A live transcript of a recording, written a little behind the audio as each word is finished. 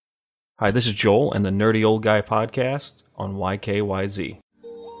Hi, this is Joel and the Nerdy Old Guy podcast on YKYZ.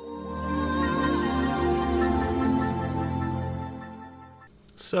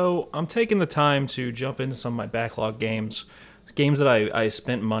 So, I'm taking the time to jump into some of my backlog games that I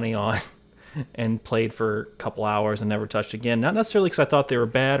spent money on and played for a couple hours and never touched again. Not necessarily because I thought they were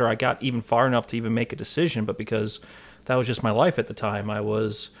bad or I got even far enough to even make a decision, but because that was just my life at the time. I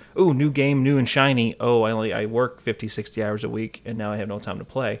was, new game, new and shiny. I work 50, 60 hours a week, and now I have no time to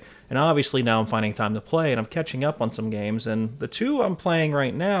play. And obviously now I'm finding time to play, and I'm catching up on some games. And the two I'm playing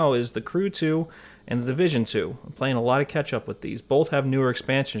right now is The Crew 2 and The Division 2. I'm playing a lot of catch-up with these. Both have newer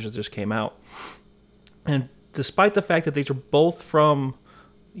expansions that just came out. And despite the fact that these are both from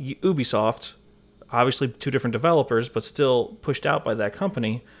Ubisoft, obviously two different developers, but still pushed out by that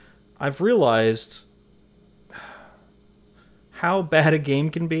company, I've realized how bad a game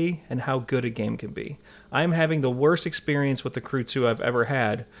can be and how good a game can be. I'm having the worst experience with The Crew 2 I've ever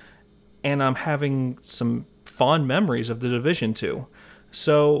had, and I'm having some fond memories of The Division 2.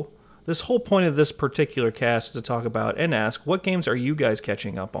 So this whole point of this particular cast is to talk about and ask, what games are you guys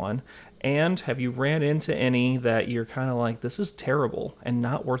catching up on? And have you ran into any that you're kind of like, this is terrible and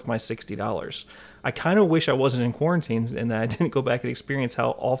not worth my $60? I kind of wish I wasn't in quarantine and that I didn't go back and experience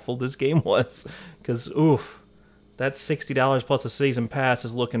how awful this game was. Because, that $60 plus a season pass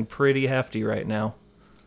is looking pretty hefty right now.